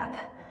things up.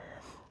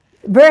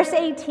 Verse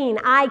 18,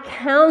 "I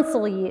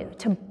counsel you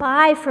to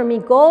buy from me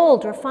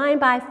gold refined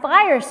by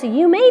fire so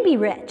you may be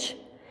rich,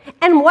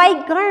 and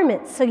white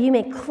garments so you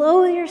may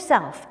clothe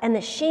yourself and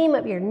the shame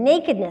of your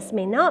nakedness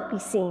may not be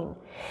seen,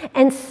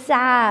 and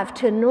salve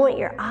to anoint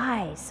your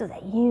eyes so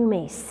that you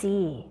may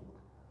see."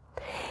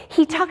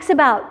 He talks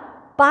about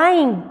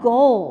buying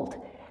gold,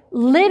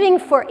 living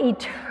for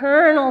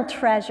eternal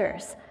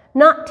treasures,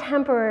 not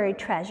temporary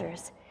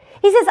treasures.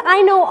 He says,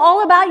 "I know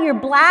all about your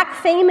black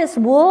famous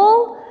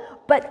wool,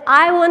 but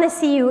I want to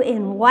see you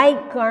in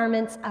white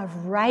garments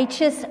of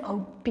righteous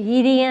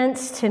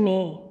obedience to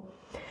me."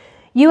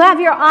 You have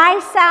your eye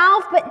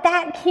salve, but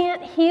that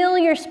can't heal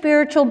your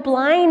spiritual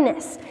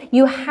blindness.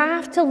 You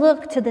have to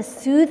look to the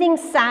soothing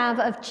salve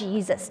of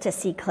Jesus to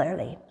see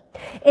clearly.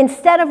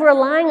 Instead of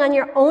relying on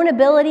your own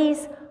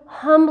abilities,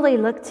 humbly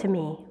look to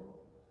me.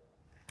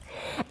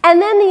 And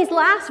then these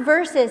last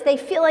verses, they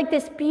feel like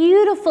this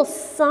beautiful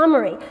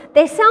summary.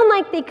 They sound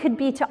like they could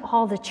be to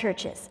all the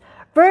churches.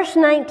 Verse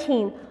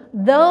 19,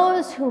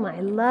 "Those whom I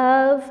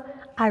love,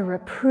 I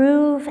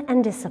reprove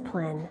and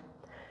discipline.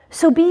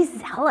 So be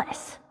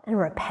zealous and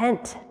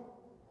repent."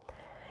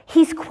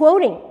 He's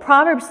quoting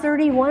Proverbs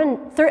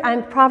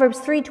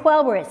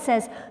 3:12, where it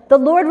says, "The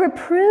Lord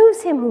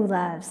reproves him who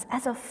loves,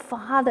 as a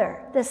father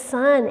the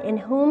son in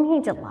whom he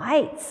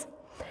delights."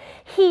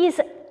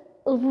 He's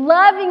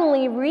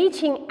lovingly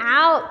reaching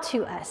out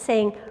to us,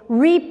 saying,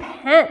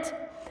 repent.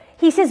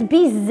 He says,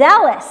 be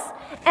zealous.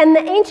 And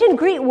the ancient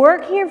Greek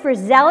word here for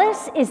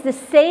zealous is the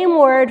same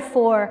word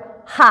for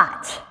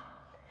hot.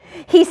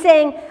 He's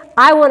saying,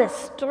 I want to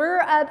stir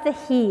up the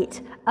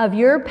heat of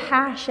your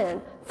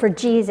passion for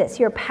Jesus,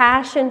 your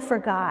passion for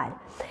God.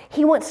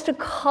 He wants to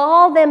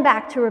call them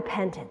back to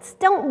repentance.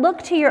 Don't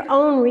look to your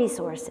own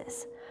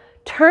resources.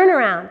 Turn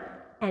around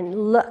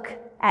and look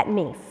at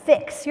me.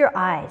 Fix your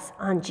eyes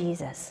on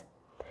Jesus.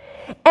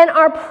 And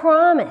our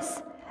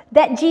promise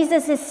that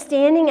Jesus is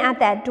standing at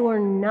that door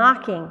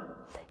knocking,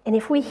 and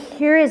if we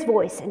hear his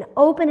voice and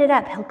open it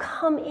up, he'll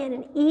come in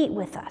and eat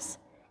with us,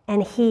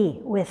 and he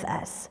with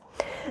us.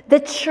 The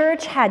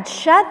church had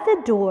shut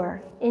the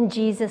door in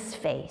Jesus'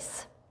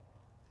 face.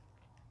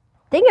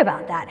 Think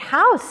about that.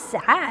 How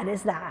sad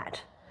is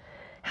that?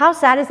 How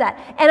sad is that?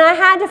 And I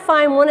had to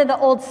find one of the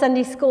old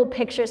Sunday school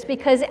pictures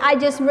because I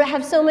just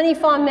have so many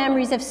fond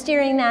memories of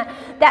staring at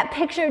that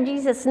picture of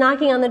Jesus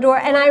knocking on the door.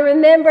 And I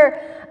remember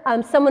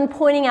someone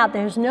pointing out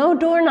there's no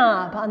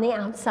doorknob on the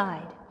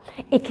outside.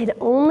 It can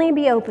only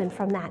be opened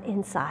from that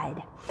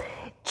inside.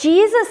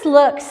 Jesus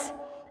looks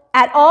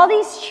at all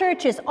these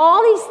churches,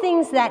 all these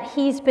things that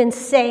he's been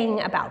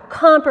saying about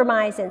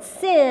compromise and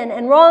sin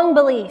and wrong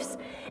beliefs,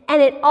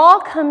 and it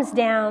all comes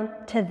down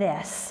to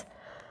this.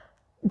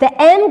 The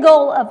end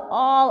goal of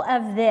all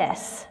of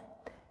this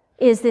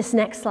is this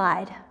next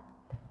slide.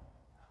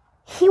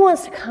 He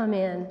wants to come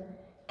in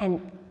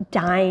and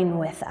dine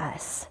with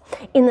us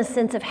in the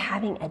sense of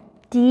having a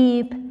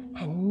deep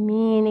and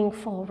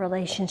meaningful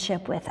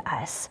relationship with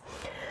us.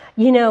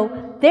 You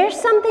know, there's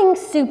something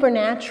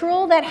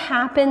supernatural that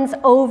happens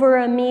over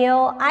a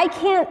meal. I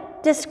can't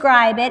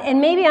describe it, and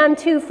maybe I'm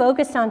too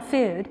focused on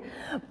food,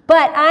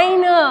 but I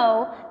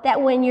know that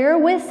when you're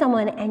with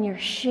someone and you're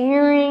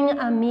sharing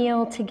a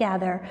meal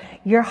together,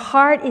 your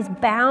heart is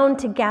bound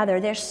together.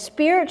 There's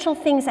spiritual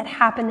things that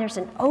happen. There's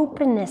an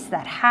openness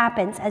that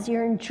happens as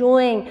you're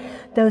enjoying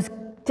those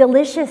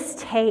delicious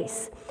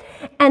tastes.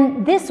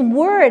 And this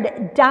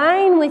word,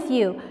 dine with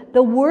you,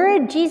 the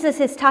word Jesus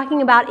is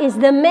talking about is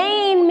the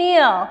main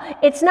meal.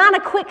 It's not a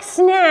quick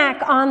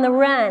snack on the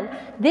run.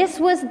 This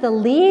was the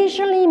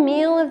leisurely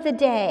meal of the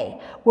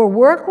day where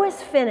work was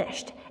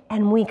finished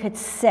and we could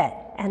sit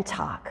and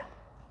talk.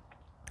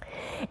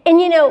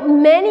 And you know,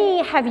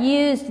 many have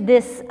used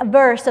this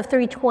verse of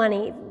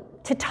 3:20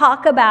 to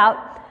talk about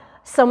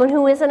someone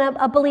who isn't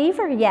a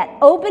believer yet,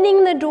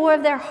 opening the door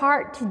of their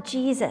heart to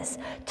Jesus,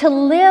 to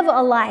live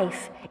a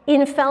life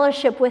in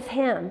fellowship with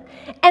him.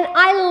 And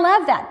I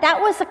love that.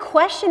 That was a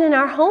question in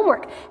our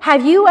homework.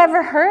 Have you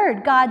ever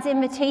heard God's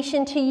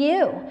invitation to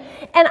you?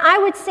 And I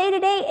would say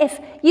today, if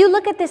you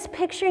look at this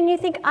picture and you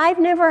think, I've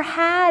never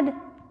had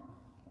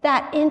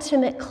that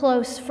intimate,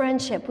 close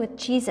friendship with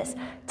Jesus,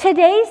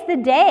 today's the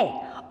day.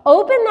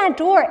 Open that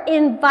door,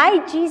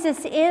 invite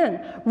Jesus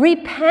in,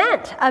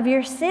 repent of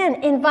your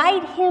sin,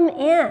 invite him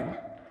in.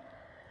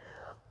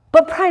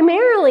 But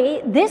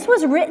primarily, this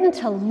was written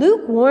to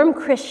lukewarm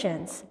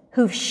Christians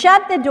who've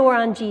shut the door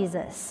on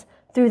Jesus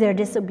through their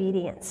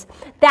disobedience.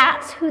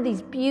 That's who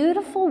these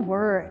beautiful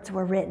words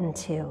were written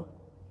to.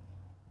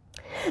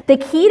 The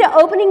key to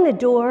opening the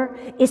door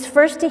is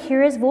first to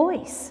hear his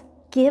voice.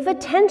 Give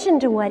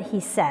attention to what he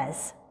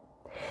says.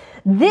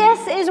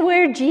 This is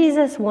where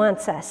Jesus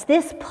wants us,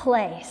 this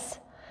place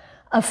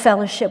of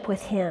fellowship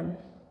with him.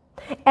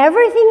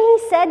 Everything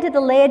he said to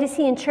the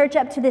Laodicean church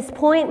up to this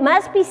point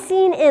must be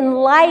seen in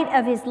light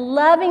of his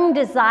loving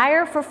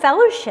desire for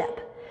fellowship.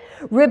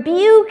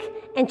 Rebuke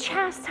and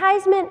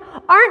chastisement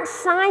aren't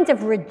signs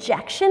of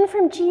rejection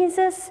from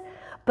Jesus,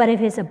 but of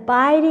his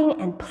abiding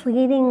and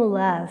pleading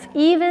love,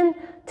 even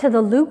to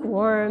the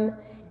lukewarm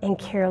and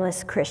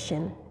careless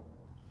Christian.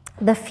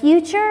 The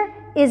future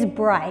is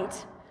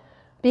bright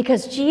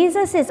because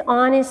Jesus is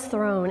on his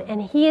throne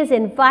and he is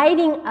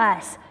inviting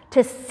us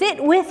to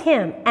sit with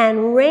him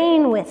and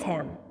reign with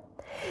him.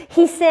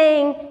 He's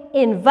saying,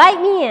 invite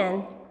me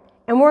in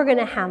and we're going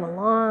to have a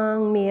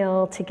long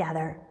meal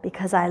together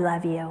because I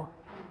love you.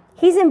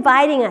 He's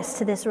inviting us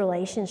to this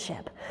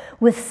relationship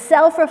with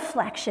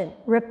self-reflection,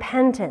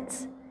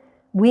 repentance.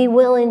 We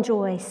will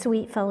enjoy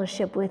sweet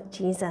fellowship with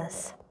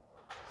Jesus.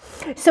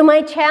 So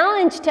my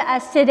challenge to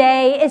us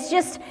today is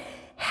just,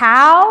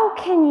 how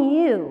can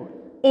you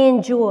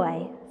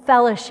enjoy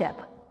fellowship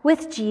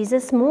with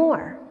Jesus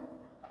more?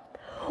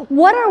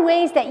 What are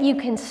ways that you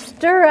can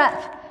stir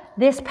up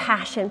this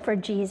passion for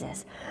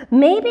Jesus?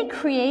 Maybe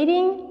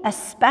creating a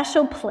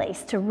special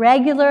place to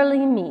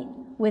regularly meet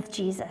with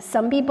Jesus.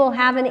 Some people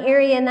have an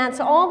area and that's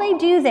all they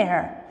do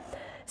there.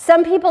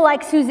 Some people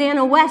like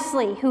Susanna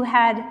Wesley, who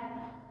had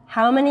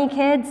how many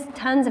kids?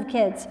 Tons of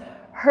kids.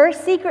 Her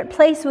secret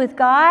place with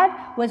God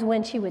was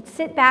when she would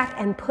sit back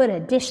and put a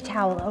dish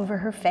towel over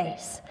her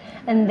face.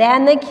 And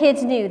then the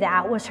kids knew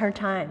that was her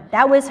time.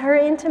 That was her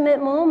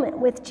intimate moment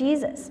with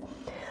Jesus.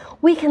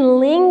 We can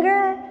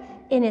linger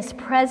in his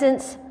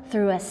presence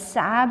through a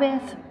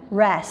Sabbath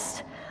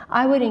rest.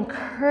 I would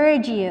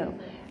encourage you,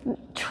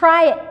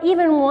 try it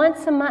even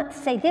once a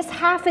month. Say, this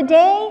half a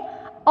day,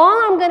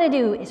 all I'm going to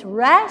do is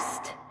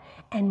rest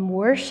and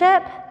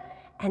worship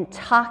and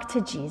talk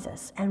to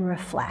Jesus and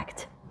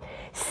reflect.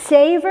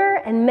 Savor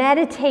and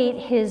meditate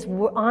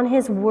on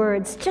his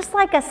words just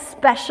like a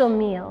special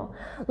meal,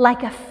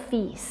 like a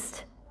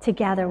feast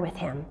together with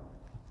him.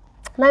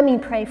 Let me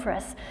pray for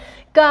us.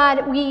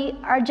 God, we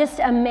are just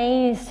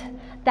amazed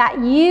that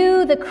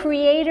you, the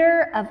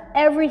creator of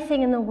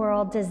everything in the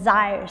world,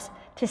 desires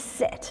to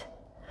sit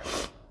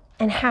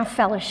and have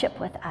fellowship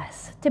with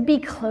us, to be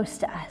close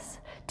to us,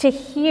 to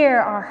hear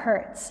our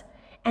hurts,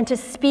 and to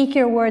speak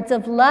your words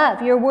of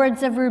love, your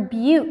words of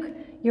rebuke,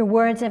 your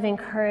words of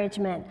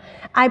encouragement.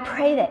 I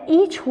pray that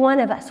each one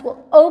of us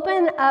will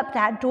open up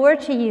that door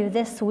to you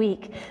this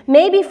week,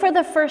 maybe for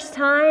the first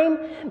time,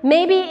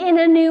 maybe in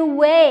a new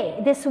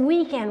way this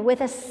weekend with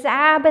a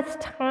Sabbath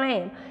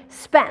time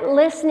spent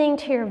listening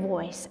to your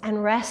voice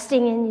and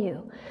resting in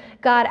you.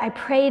 God, I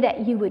pray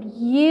that you would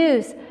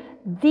use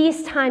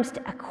these times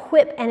to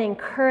equip and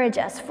encourage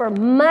us for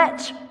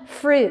much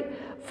fruit,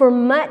 for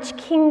much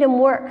kingdom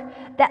work,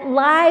 that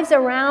lives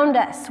around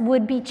us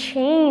would be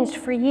changed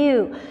for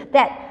you,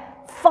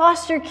 that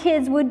foster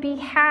kids would be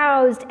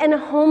housed and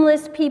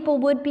homeless people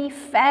would be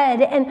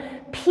fed and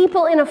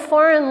people in a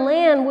foreign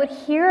land would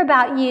hear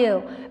about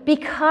you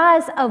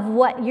because of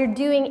what you're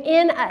doing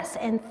in us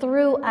and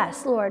through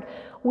us, Lord.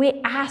 We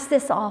ask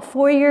this all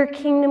for your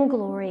kingdom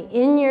glory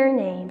in your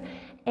name.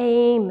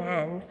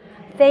 Amen.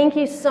 Thank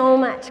you so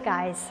much,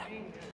 guys.